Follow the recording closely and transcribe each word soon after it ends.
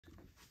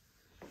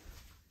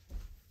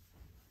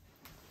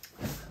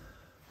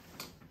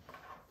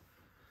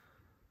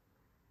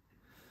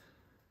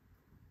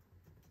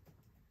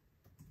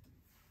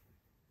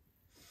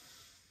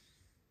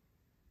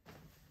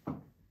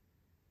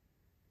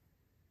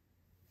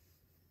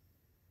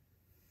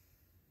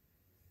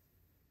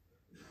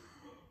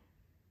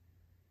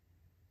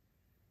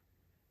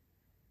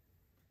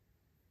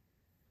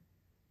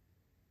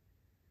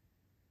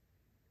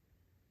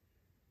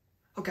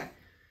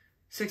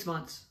6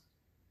 months.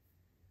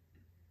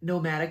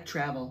 Nomadic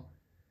travel.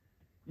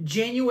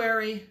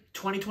 January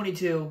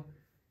 2022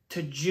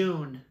 to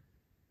June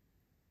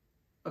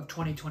of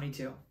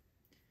 2022.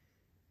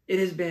 It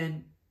has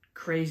been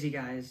crazy,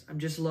 guys. I'm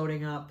just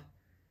loading up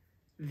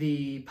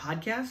the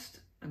podcast.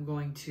 I'm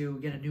going to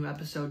get a new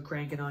episode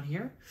cranking on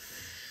here.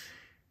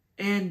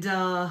 And,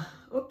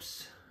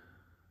 oops.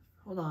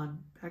 Hold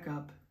on. Back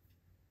up.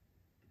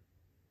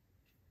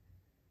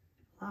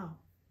 Wow.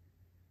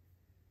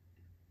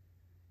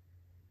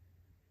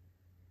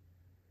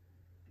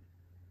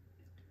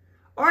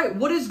 All right,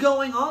 what is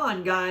going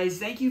on, guys?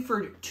 Thank you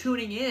for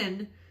tuning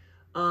in.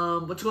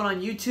 What's going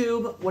on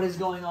YouTube? What is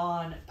going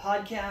on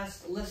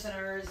podcast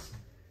listeners?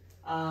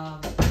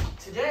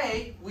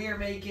 Today, we are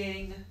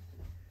making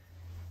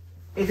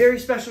a very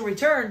special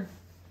return.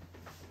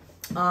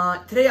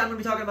 Today, I'm going to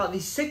be talking about the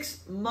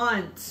 6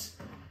 months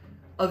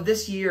of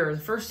this year.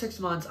 The first 6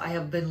 months, I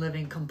have been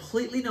living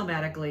completely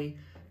nomadically,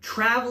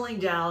 traveling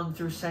down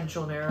through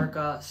Central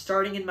America,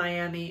 starting in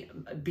Miami,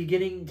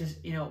 beginning to,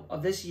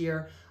 of this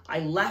year. I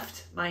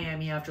left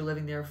Miami after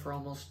living there for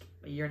almost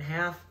a year and a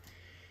half,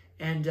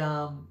 and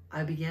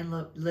I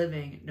began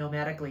living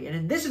nomadically. And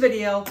in this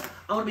video,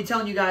 I want to be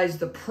telling you guys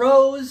the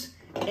pros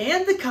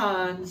and the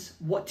cons,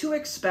 what to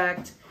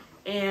expect,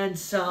 and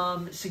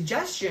some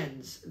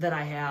suggestions that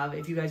I have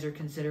if you guys are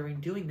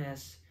considering doing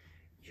this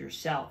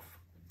yourself.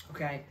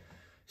 Okay,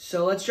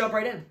 so let's jump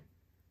right in.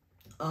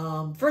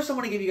 First, I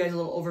want to give you guys a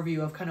little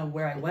overview of kind of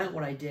where I went,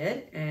 what I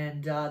did,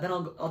 and then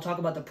I'll talk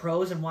about the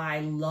pros and why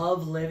I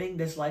love living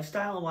this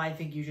lifestyle and why I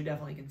think you should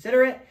definitely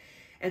consider it.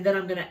 And then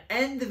I'm going to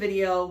end the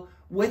video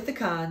with the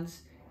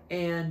cons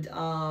and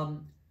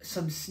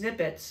some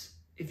snippets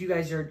if you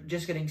guys are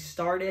just getting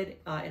started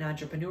in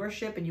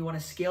entrepreneurship and you want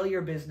to scale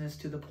your business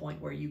to the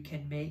point where you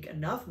can make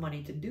enough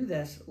money to do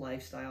this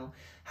lifestyle,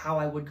 how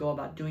I would go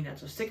about doing that.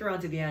 So stick around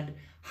to the end.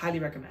 Highly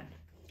recommend.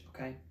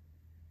 Okay.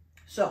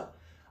 So,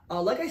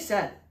 like I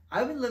said,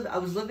 I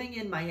was living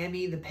in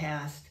Miami the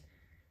past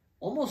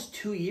almost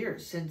 2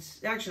 years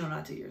since, actually no,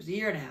 not 2 years, a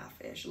year and a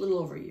half-ish, a little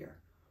over a year.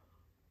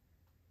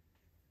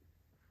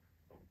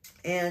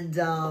 And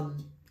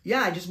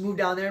yeah, I just moved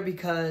down there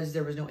because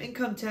there was no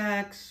income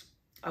tax.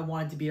 I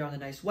wanted to be around the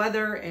nice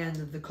weather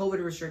and the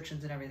COVID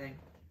restrictions and everything.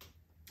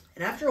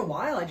 And after a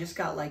while, I just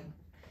got like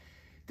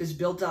this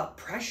built up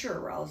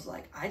pressure where I was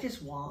like, I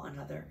just want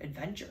another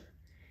adventure.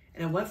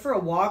 And I went for a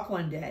walk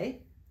one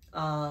day.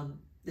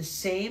 The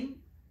same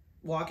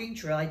walking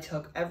trail I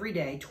took every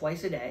day,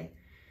 twice a day,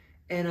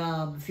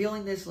 and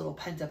feeling this little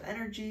pent-up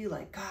energy,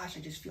 like, gosh, I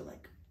just feel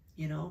like,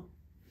 and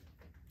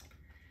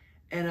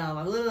I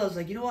was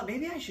like, you know what,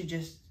 maybe I should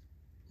just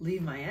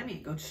leave Miami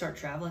and go start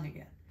traveling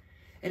again.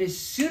 And as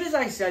soon as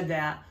I said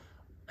that,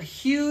 a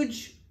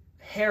huge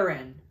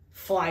heron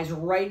flies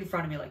right in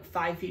front of me, like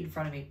 5 feet in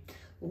front of me,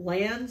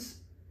 lands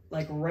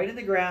like right in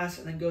the grass,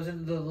 and then goes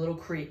into the little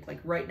creek,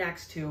 like right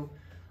next to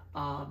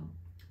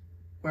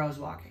where I was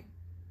walking.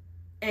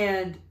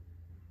 And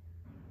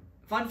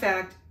fun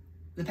fact,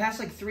 the past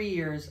like 3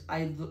 years,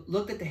 I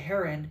looked at the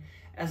heron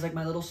as like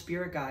my little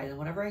spirit guide. And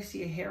whenever I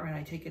see a heron,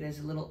 I take it as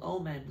a little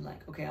omen,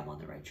 like, okay, I'm on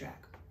the right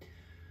track.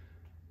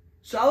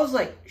 So I was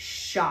like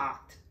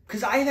shocked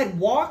because I had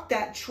walked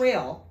that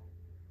trail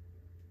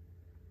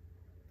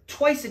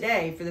twice a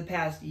day for the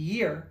past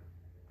year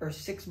or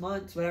 6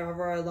 months,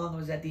 whatever long I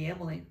was at the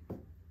Amelie,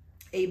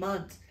 8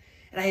 months.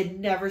 And I had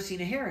never seen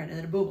a heron. And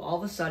then boom, all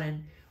of a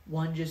sudden,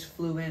 one just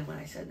flew in when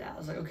I said that. I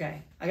was like,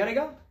 okay, I gotta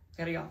go.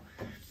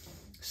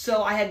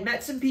 So I had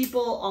met some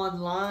people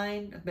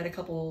online. I've met a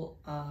couple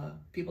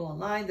people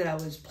online that I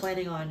was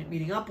planning on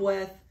meeting up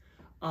with.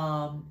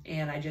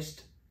 And I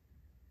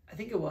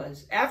think it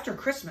was after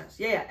Christmas.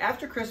 Yeah,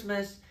 after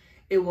Christmas,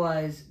 it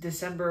was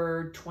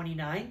December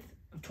 29th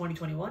of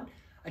 2021.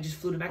 I just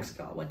flew to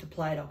Mexico. I went to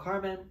Playa del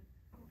Carmen.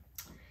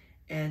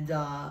 And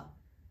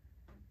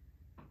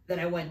then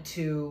I went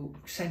to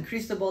San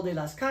Cristobal de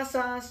las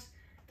Casas.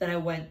 Then I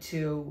went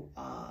to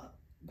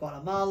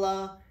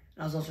Guatemala,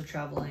 and I was also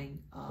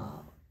traveling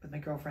with my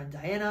girlfriend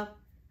Diana.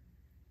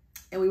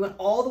 And we went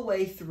all the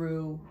way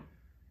through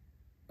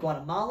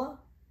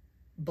Guatemala,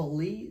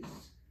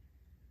 Belize.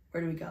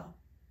 Where did we go?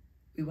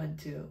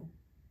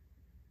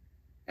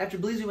 After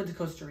Belize, we went to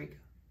Costa Rica.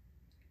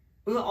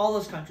 We went all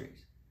those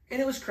countries, and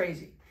it was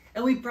crazy.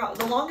 And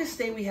the longest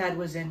stay we had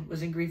was in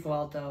Grifo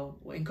Alto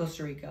in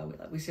Costa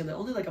Rica. We stayed there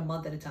only like a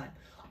month at a time.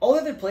 All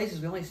other places,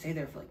 we only stayed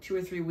there for like 2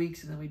 or 3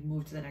 weeks, and then we'd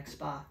move to the next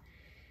spot.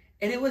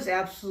 And it was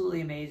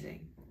absolutely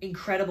amazing.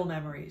 Incredible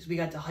memories. We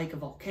got to hike a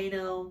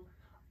volcano,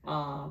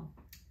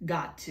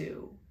 got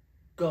to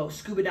go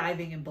scuba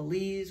diving in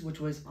Belize, which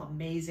was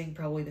amazing,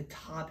 probably the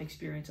top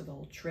experience of the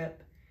whole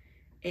trip.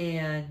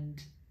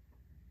 And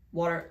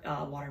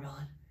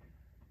watermelon.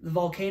 The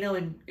volcano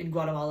in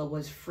Guatemala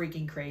was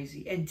freaking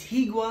crazy.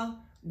 Antigua,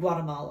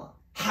 Guatemala.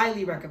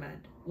 Highly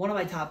recommend. One of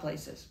my top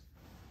places.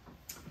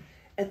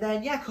 And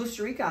then, yeah,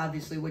 Costa Rica,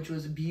 obviously, which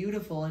was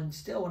beautiful and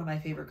still one of my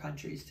favorite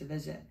countries to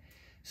visit.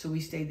 So we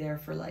stayed there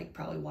for like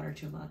probably 1 or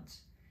 2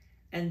 months.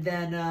 And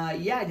then,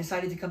 yeah, I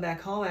decided to come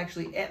back home,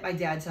 actually at my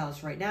dad's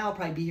house right now. I'll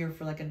probably be here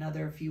for like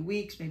another few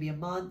weeks, maybe a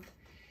month.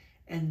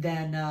 And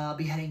then I'll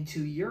be heading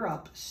to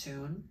Europe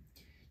soon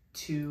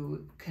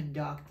to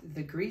conduct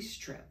the Greece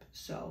trip.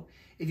 So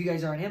if you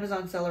guys are an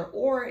Amazon seller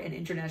or an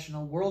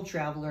international world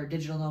traveler,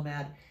 digital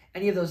nomad,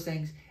 any of those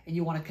things, and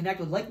you want to connect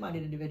with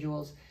like-minded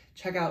individuals,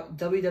 check out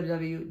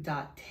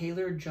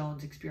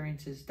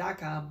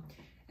www.taylorjonesexperiences.com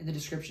in the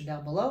description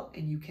down below,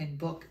 and you can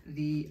book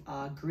the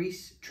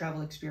Greece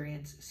travel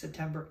experience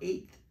September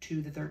 8th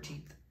to the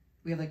 13th.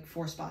 We have like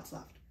 4 spots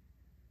left.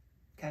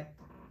 Okay.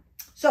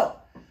 So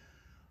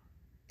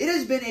it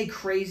has been a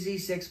crazy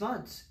 6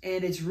 months,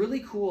 and it's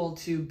really cool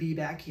to be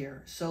back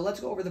here. So let's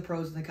go over the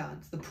pros and the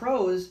cons. The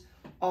pros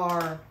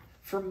are,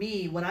 for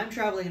me, when I'm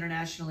traveling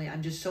internationally,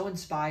 I'm just so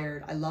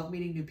inspired. I love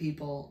meeting new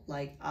people.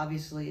 Like,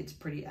 obviously, it's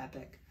pretty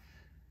epic.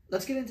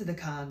 Let's get into the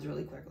cons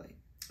really quickly.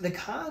 The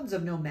cons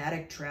of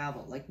nomadic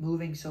travel, like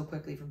moving so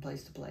quickly from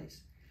place to place,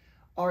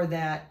 are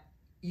that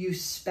you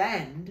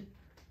spend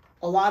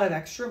a lot of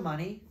extra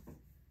money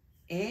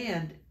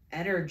and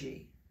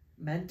energy,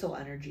 mental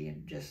energy,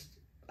 and just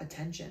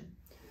attention,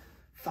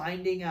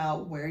 finding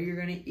out where you're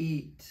going to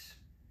eat,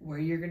 where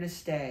you're going to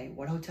stay,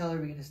 what hotel are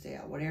we going to stay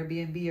at, what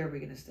Airbnb are we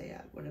going to stay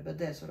at, what about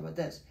this, what about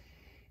this.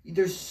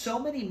 There's so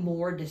many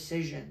more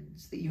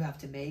decisions that you have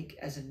to make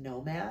as a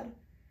nomad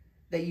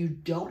that you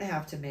don't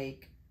have to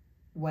make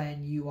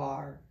when you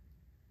are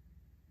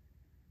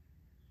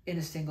in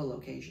a single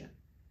location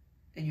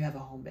and you have a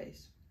home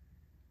base.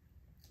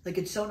 Like,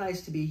 it's so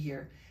nice to be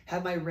here,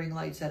 have my ring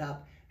light set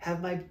up,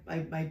 have my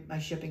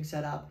shipping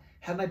set up,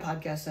 have my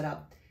podcast set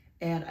up,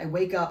 and I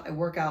wake up, I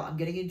work out, I'm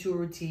getting into a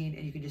routine,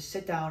 and you can just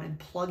sit down and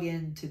plug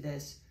into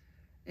this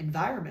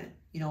environment.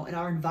 You know, in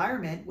our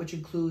environment, which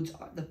includes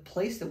the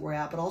place that we're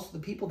at, but also the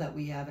people that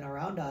we have and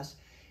around us,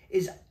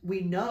 is,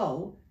 we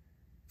know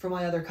from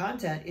my other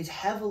content, is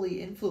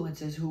heavily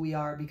influences who we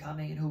are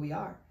becoming and who we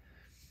are.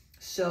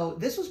 So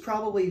this was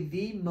probably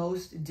the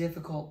most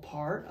difficult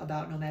part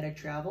about nomadic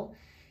travel,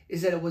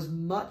 is that it was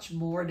much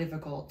more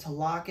difficult to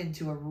lock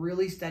into a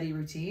really steady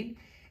routine.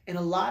 And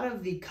a lot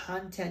of the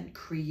content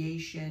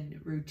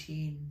creation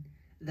routine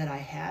that I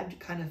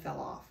had kind of fell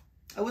off.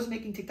 I was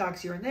making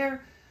TikToks here and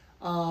there,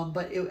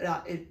 but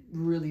it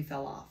really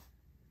fell off.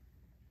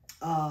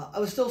 I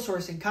was still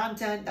sourcing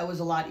content. That was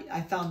a lot. I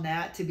found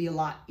that to be a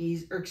lot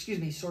easier, or excuse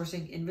me,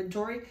 sourcing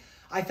inventory.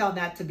 I found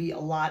that to be a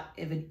lot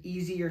of an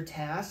easier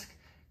task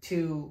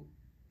to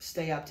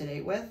stay up to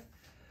date with.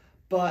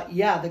 But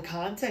yeah, the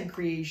content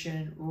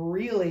creation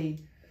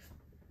really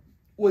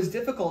was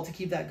difficult to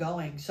keep that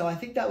going. So I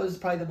think that was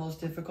probably the most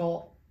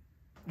difficult,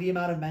 the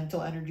amount of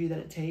mental energy that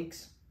it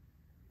takes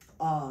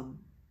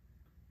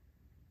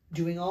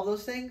doing all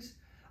those things.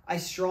 I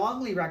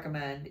strongly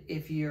recommend,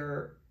 if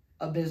you're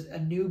a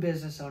new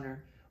business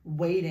owner,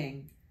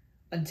 waiting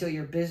until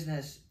your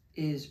business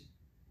is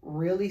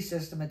really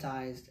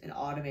systematized and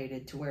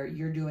automated to where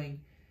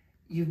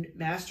you've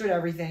mastered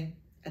everything,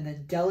 and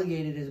then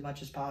delegated as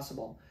much as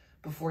possible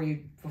before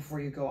you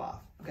go off.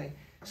 Okay.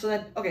 So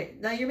then, okay,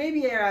 now you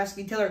maybe are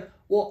asking, Taylor,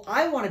 well,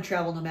 I want to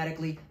travel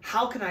nomadically.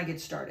 How can I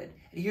get started?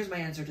 And here's my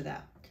answer to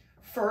that.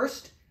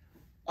 First,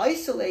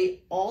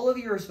 isolate all of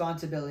your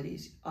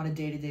responsibilities on a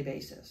day-to-day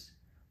basis.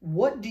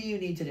 What do you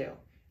need to do?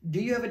 Do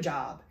you have a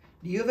job?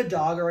 Do you have a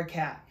dog or a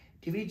cat?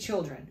 Do you have any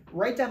children?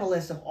 Write down a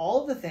list of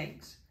all of the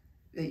things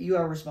that you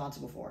are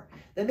responsible for.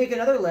 Then make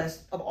another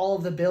list of all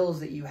of the bills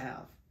that you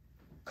have.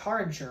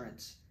 Car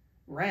insurance,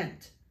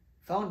 rent,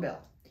 phone bill.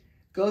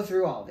 Go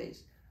through all of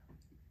these.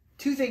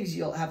 2 things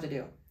you'll have to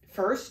do.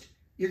 First,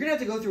 you're going to have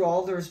to go through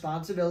all of the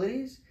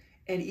responsibilities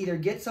and either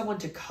get someone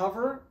to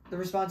cover the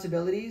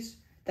responsibilities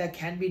that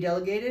can be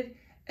delegated,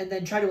 and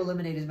then try to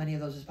eliminate as many of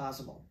those as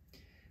possible.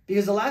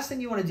 Because the last thing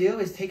you want to do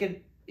is take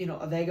a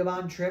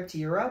vagabond trip to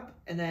Europe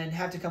and then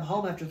have to come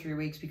home after 3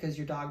 weeks because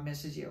your dog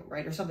misses you,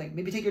 right? Or something.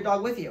 Maybe take your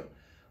dog with you,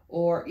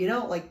 or,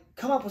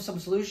 come up with some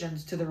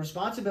solutions to the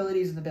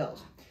responsibilities and the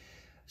bills.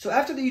 So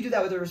after you do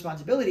that with the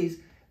responsibilities,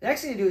 the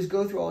next thing to do is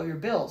go through all of your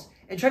bills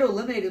and try to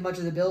eliminate as much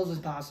of the bills as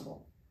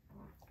possible.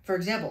 For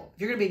example,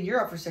 if you're going to be in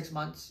Europe for 6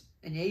 months,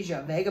 in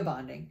Asia,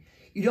 vagabonding,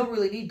 you don't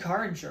really need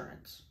car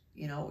insurance.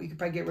 You can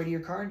probably get rid of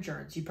your car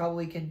insurance. You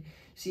probably can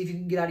see if you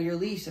can get out of your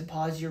lease and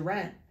pause your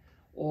rent,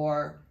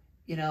 or,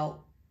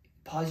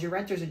 pause your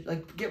renters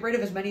and get rid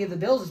of as many of the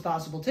bills as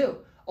possible too.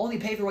 Only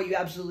pay for what you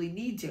absolutely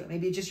need to.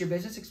 Maybe it's just your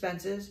business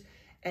expenses,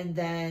 and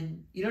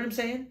then, you know what I'm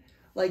saying?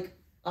 When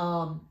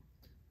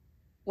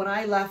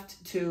I left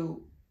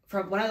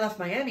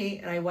Miami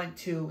and I went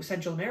to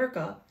Central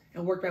America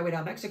and worked my way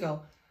down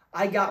Mexico,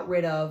 I got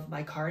rid of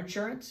my car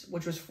insurance,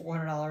 which was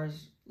 $400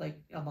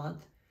 a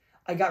month.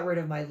 I got rid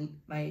of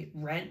my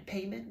rent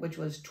payment, which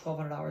was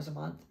 $1,200 a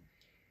month.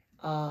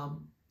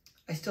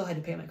 I still had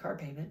to pay my car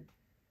payment,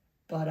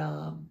 but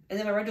and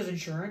then my renter's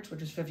insurance,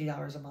 which was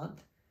 $50 a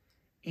month,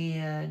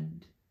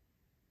 and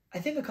I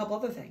think a couple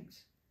other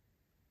things.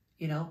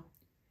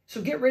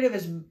 So get rid of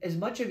as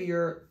much of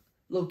your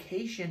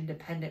location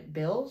dependent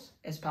bills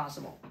as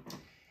possible,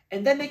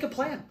 and then make a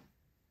plan.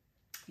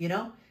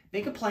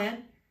 Make a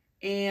plan.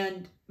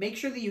 and make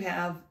sure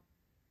that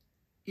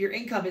your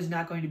income is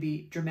not going to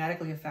be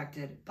dramatically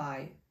affected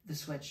by the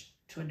switch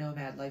to a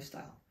nomad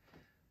lifestyle.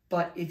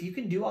 But if you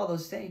can do all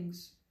those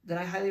things, then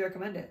I highly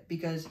recommend it,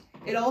 because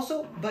it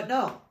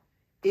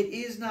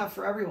is not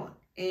for everyone.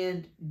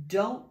 And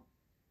don't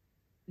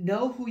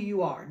know who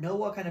you are. Know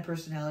what kind of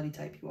personality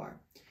type you are.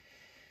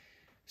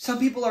 Some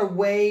people are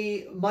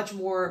much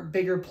more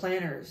bigger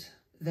planners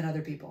than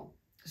other people.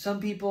 Some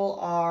people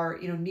are,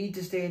 need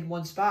to stay in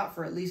one spot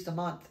for at least a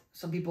month.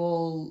 Some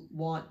people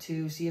want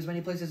to see as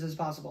many places as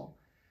possible.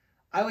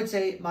 I would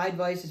say my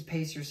advice is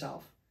pace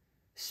yourself.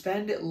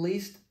 Spend at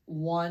least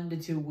 1 to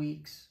 2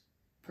 weeks,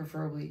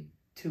 preferably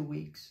 2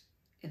 weeks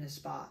in a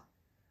spot.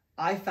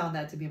 I found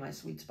that to be my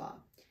sweet spot.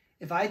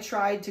 If I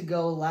tried to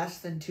go less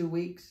than 2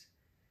 weeks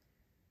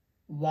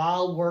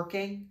while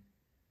working,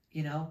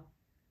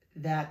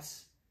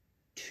 that's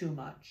too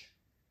much.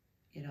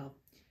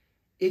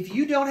 If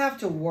you don't have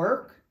to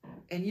work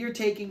and you're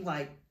taking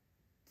like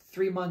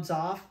 3 months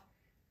off,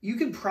 you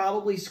can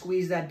probably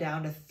squeeze that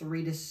down to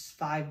 3 to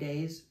 5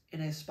 days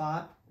in a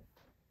spot.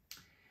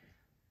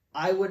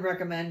 I would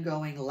recommend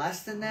going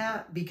less than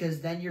that,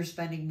 because then you're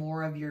spending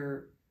more of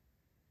your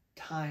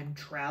time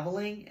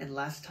traveling and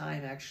less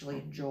time actually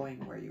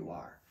enjoying where you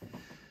are.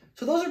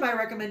 So those are my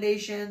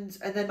recommendations.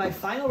 And then my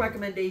final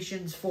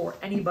recommendations for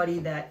anybody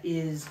that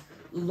is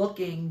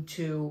looking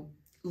to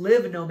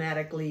live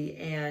nomadically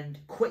and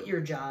quit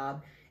your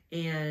job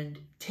and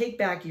take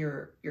back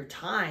your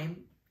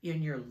time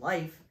in your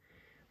life.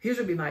 Here's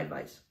what would be my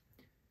advice.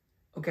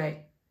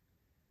 Okay.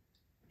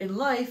 In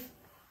life,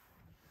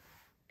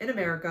 in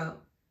America,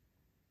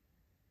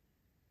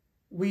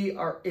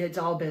 it's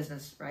all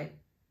business, right?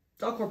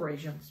 It's all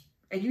corporations.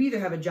 And you either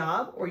have a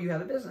job or you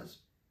have a business,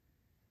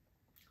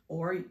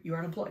 or you're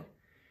unemployed.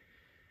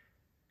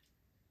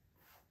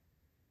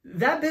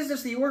 That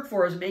business that you work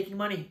for is making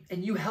money,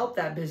 and you help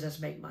that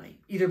business make money,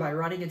 either by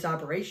running its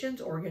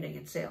operations or getting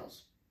its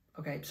sales.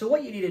 Okay, so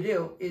what you need to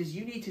do is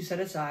you need to set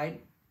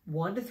aside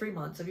 1 to 3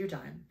 months of your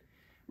time,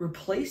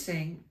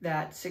 replacing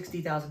that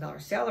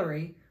 $60,000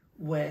 salary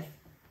with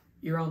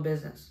your own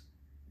business,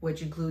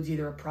 which includes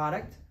either a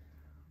product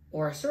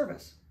or a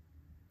service.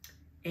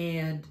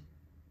 And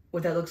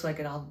what that looks like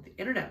in all the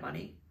internet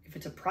money, if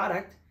it's a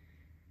product,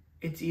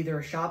 it's either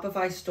a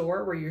Shopify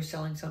store where you're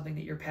selling something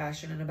that you're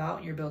passionate about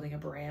and you're building a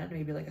brand,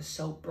 maybe like a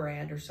soap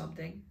brand or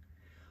something,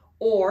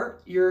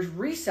 or you're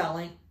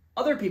reselling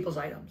other people's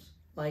items,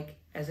 like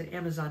as an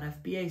Amazon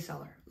FBA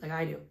seller, like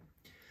I do.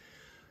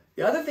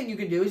 The other thing you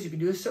can do is you can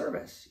do a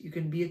service. You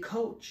can be a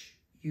coach.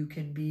 You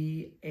can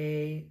be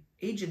a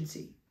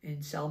agency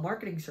and sell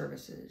marketing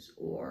services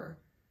or,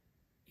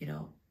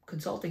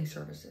 consulting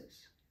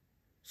services.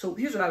 So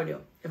here's what I would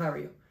do if I were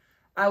you.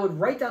 I would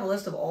write down a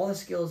list of all the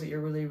skills that you're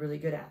really, really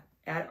good at.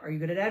 Are you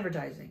good at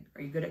advertising?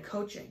 Are you good at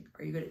coaching?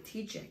 Are you good at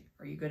teaching?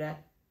 Are you good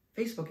at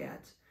Facebook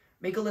ads?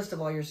 Make a list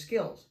of all your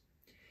skills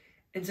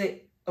and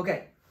say,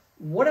 okay,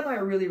 what am I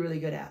really, really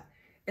good at?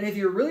 And if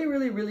you're really,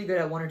 really, really good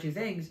at 1 or 2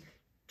 things,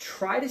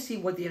 try to see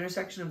what the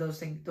intersection of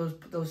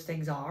those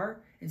things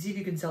are, and see if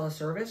you can sell a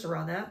service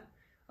around that.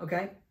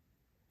 Okay.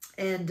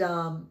 And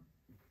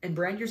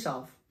brand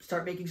yourself.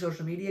 Start making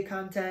social media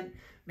content,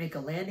 make a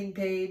landing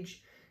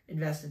page,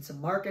 invest in some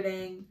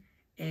marketing,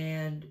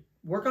 and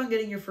work on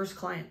getting your first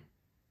client.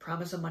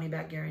 Promise a money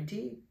back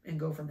guarantee and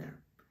go from there.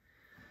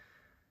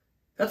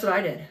 That's what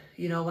I did.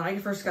 When I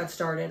first got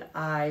started,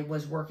 I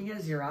was working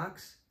at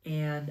Xerox,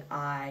 and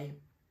I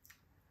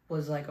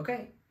was like,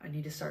 okay, I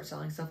need to start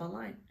selling stuff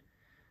online.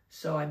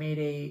 So I made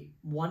a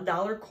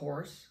 $1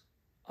 course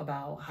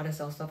about how to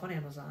sell stuff on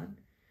Amazon.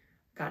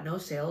 Got no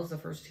sales the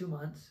first 2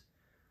 months.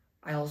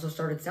 I also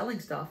started selling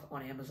stuff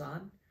on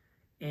Amazon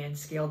and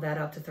scaled that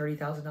up to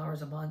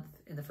 $30,000 a month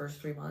in the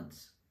first 3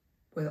 months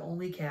with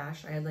only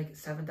cash. I had like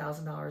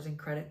 $7,000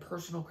 in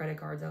personal credit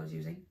cards I was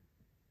using.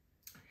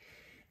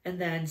 And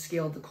then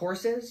scaled the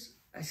courses.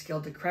 I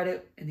scaled the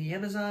credit in the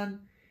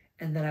Amazon.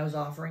 And then I was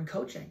offering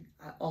coaching.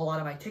 A lot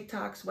of my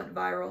TikToks went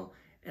viral,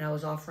 and I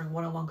was offering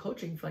one-on-one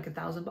coaching for like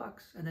 $1,000,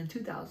 and then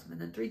 $2,000,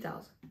 and then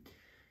 $3,000.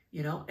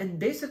 And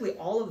basically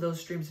all of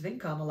those streams of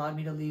income allowed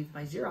me to leave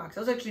my Xerox. I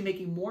was actually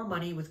making more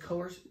money with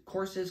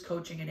courses,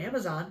 coaching, and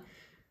Amazon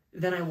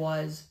than I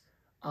was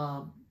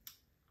at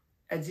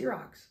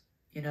Xerox,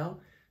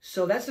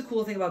 So that's the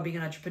cool thing about being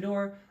an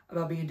entrepreneur,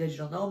 about being a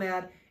digital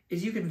nomad,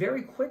 is you can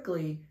very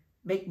quickly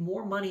make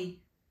more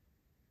money,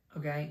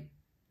 okay,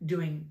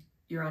 doing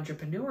your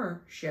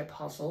entrepreneurship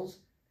hustles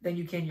than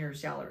you can your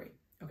salary,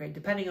 okay?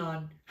 Depending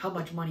on how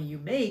much money you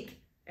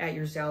make at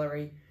your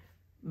salary,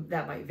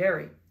 that might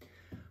vary.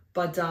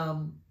 But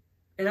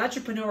an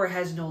entrepreneur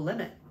has no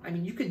limit. I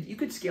mean, you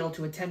could scale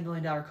to a $10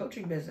 million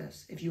coaching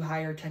business if you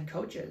hire 10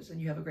 coaches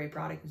and you have a great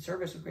product and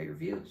service with great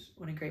reviews,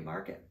 in a great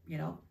market,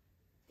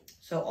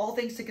 So all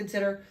things to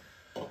consider.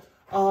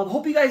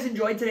 Hope you guys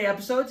enjoyed today's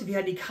episodes. If you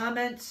had any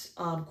comments,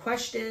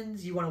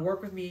 questions, you want to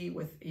work with me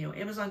with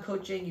Amazon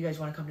coaching, you guys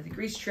want to come to the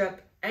Greece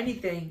trip,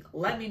 anything,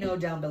 let me know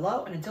down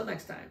below. And until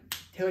next time,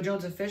 Taylor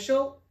Jones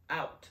Official,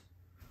 out.